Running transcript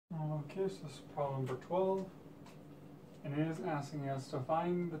Okay, so this is problem number 12, and it is asking us to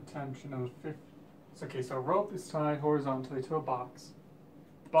find the tension of 50. So a rope is tied horizontally to a box.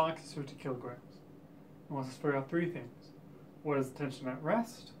 The box is 50 kilograms. It wants us to figure out three things. What is the tension at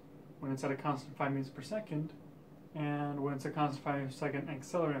rest, when it's at a constant 5 meters per second, and when it's a constant 5 meters per second and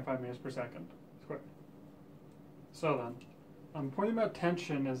accelerating at 5 meters per second squared. So then, the point about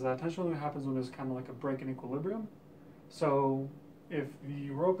tension is that tension only happens when there's kind of like a break in equilibrium. So if the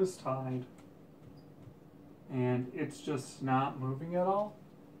rope is tied and it's just not moving at all,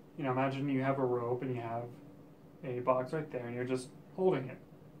 you know, imagine you have a rope and you have a box right there and you're just holding it.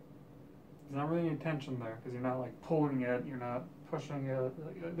 There's not really any tension there because you're not like pulling it, you're not pushing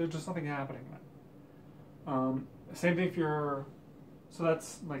it, there's just nothing happening there. Same thing if you're, so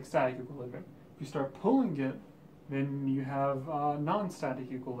that's like static equilibrium. If you start pulling it, then you have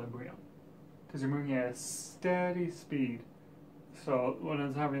non-static equilibrium because you're moving at a steady speed. So what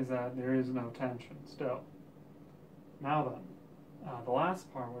is happening is that there is no tension still. Now then, the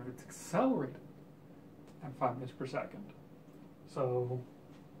last part where it's accelerated at 5 meters per second. So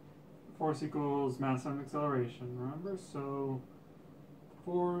force equals mass times acceleration, remember? So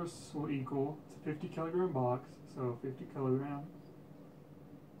force will equal, it's a 50 kilogram box, so 50 kilograms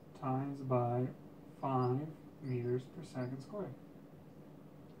times by 5 meters per second squared.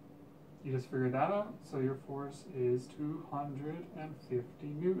 You just figured that out, so your force is 250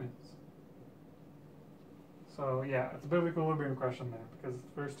 newtons. So yeah, it's a bit of an equilibrium question there, because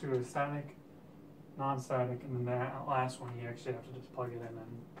the first two are static, non-static, and then that last one you actually have to just plug it in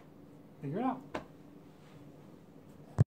and figure it out.